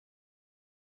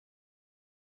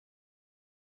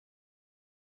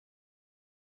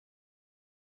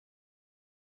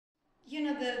You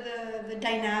know, the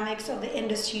dynamics of the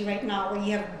industry right now, where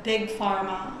you have big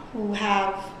pharma who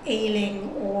have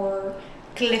ailing or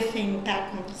cliffing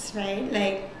patents, right?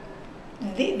 Like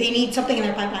they need something in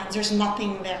their pipelines, there's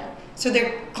nothing there. So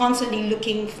they're constantly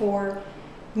looking for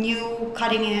new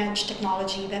cutting edge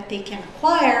technology that they can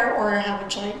acquire or have a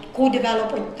joint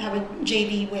co-develop or have a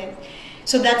JV with.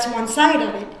 So that's one side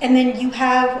of it. And then you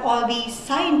have all these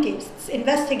scientists,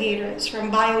 investigators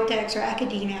from biotechs or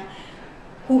academia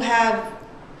who have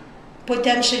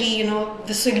potentially, you know,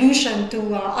 the solution to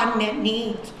unmet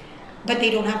needs, but they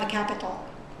don't have the capital.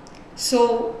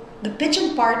 So the pitch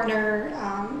and partner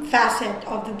facet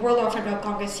of the World Orphan Drug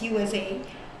Congress USA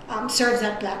serves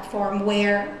that platform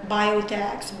where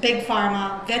biotechs, big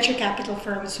pharma, venture capital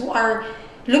firms who are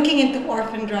looking into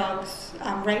orphan drugs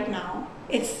right now,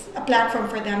 it's a platform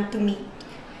for them to meet.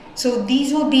 So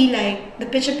these will be like the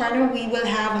pitch and partner we will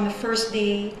have on the first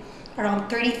day around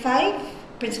 35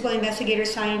 principal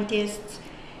investigators, scientists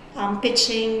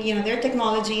pitching, you know, their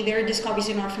technology, their discoveries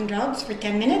in orphan drugs for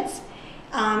 10 minutes.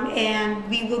 And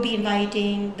we will be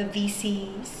inviting the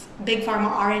VCs, big pharma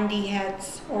R&D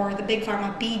heads, or the big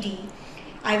pharma BD,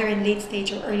 either in late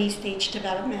stage or early stage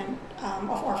development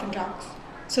of orphan drugs.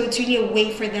 So it's really a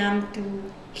way for them to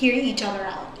hear each other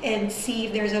out and see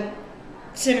if there's a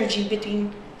synergy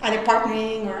between either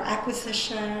partnering or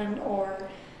acquisition or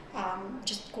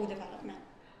just co-development.